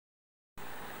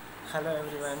Hello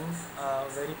everyone,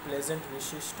 very pleasant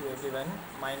wishes to everyone.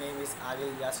 My name is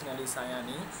Aadil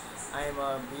Sayani. I am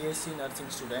a BSc nursing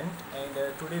student, and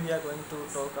today we are going to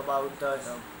talk about the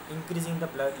increasing the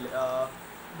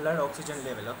blood oxygen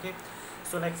level. Okay,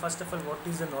 so like first of all, what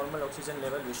is the normal oxygen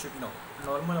level? We should know.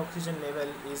 Normal oxygen level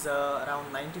is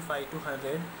around 95 to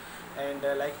 100,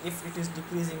 and like if it is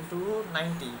decreasing to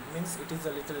 90 means it is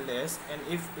a little less, and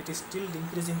if it is still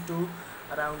decreasing to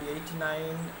around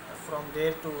 89, from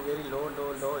there to very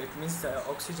low, it means the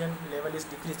oxygen level is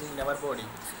decreasing in our body.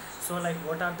 So like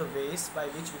what are the ways by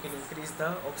which we can increase the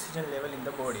oxygen level in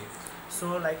the body?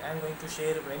 So like I'm going to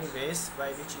share many ways by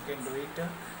which you can do it.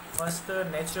 First,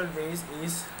 natural ways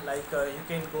is like you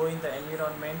can go in the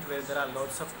environment where there are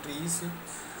lots of trees,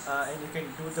 and you can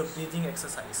do the breathing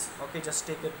exercise. Okay, just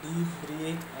take a deep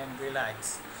breath and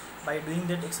relax. By doing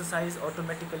that exercise,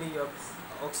 automatically your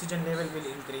oxygen level will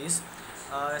increase.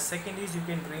 Second is you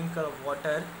can drink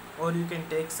water, or you can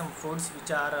take some foods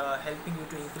which are helping you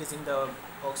to increasing the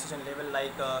oxygen level,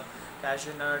 like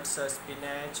cashew nuts,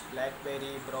 spinach,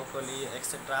 blackberry, broccoli,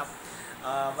 etc.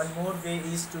 One more way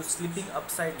is to sleeping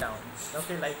upside down.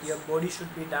 Okay, like your body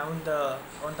should be down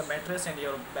on the mattress and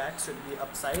your back should be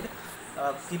upside,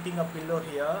 keeping a pillow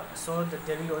here, so that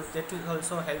will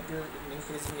also help you in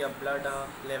increasing your blood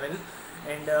level.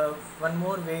 And one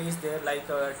more way is there, like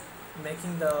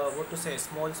making the what to say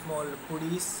small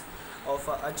pudis of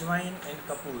ajwain and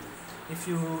kapoor. If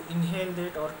you inhale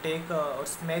that or take or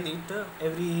smell it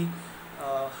every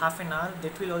half an hour,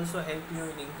 that will also help you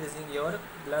in increasing your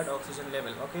blood oxygen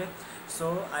level. Okay,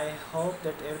 so I hope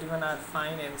that everyone are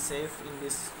fine and safe in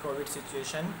this COVID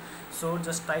situation. So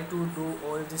just try to do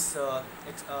all this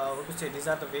what to say these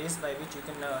are the ways by which you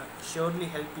can surely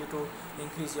help you to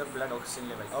increase your blood oxygen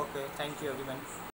level. Okay, thank you everyone.